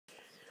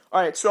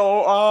Alright,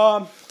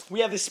 so, we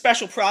have this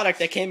special product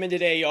that came in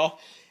today, y'all.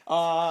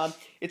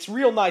 It's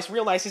real nice,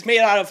 real nice. It's made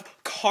out of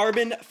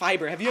carbon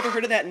fiber. Have you ever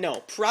heard of that?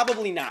 No,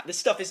 probably not. This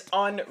stuff is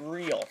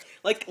unreal.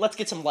 Like, let's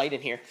get some light in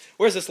here.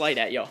 Where's this light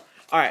at, yo?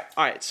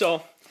 Alright,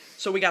 so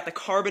we got the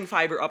carbon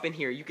fiber up in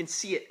here. You can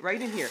see it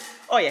right in here.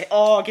 Oh, yeah.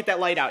 Oh, get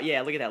that light out.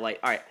 Yeah, look at that light.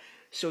 Alright.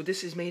 So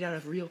this is made out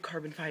of real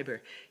carbon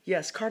fiber.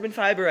 Yes, carbon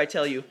fiber, I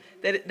tell you.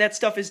 That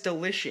stuff is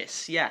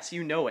delicious. Yes,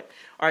 you know it.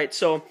 Alright,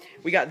 so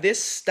we got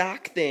this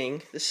stock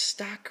thing, this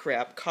stock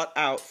crap cut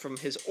out from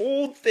his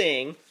old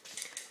thing.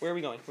 Where are we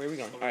going? Where are we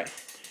going? Alright,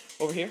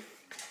 over here?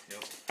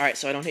 Yep. Alright,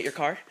 so I don't hit your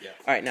car? Yeah.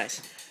 Alright, nice.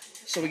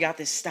 So we got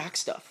this stock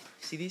stuff.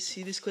 See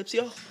these clips,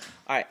 yo?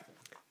 Alright.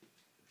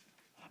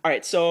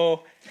 Alright,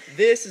 so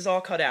this is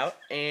all cut out,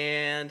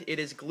 and it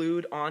is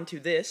glued onto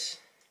this,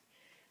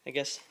 I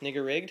guess,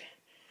 nigger rigged.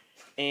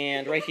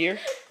 And right here,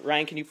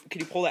 Ryan, can you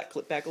pull that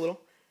clip back a little?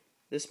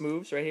 This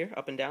moves right here,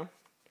 up and down.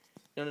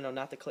 No,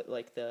 not the clip,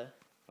 like the...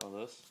 Oh,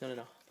 this?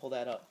 No, pull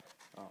that up.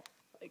 Oh.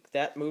 Like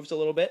that moves a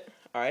little bit.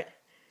 Alright.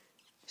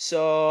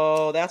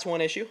 So that's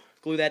one issue.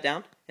 Glue that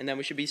down, and then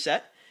we should be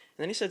set.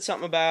 And then he said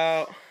something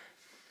about...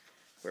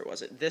 Where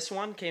was it? This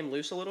one came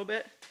loose a little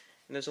bit,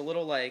 and there's a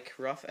little, like,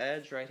 rough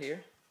edge right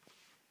here.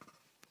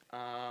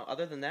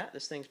 Other than that,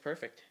 this thing's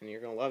perfect, and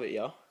you're gonna love it,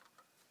 yo.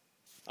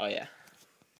 Oh, yeah.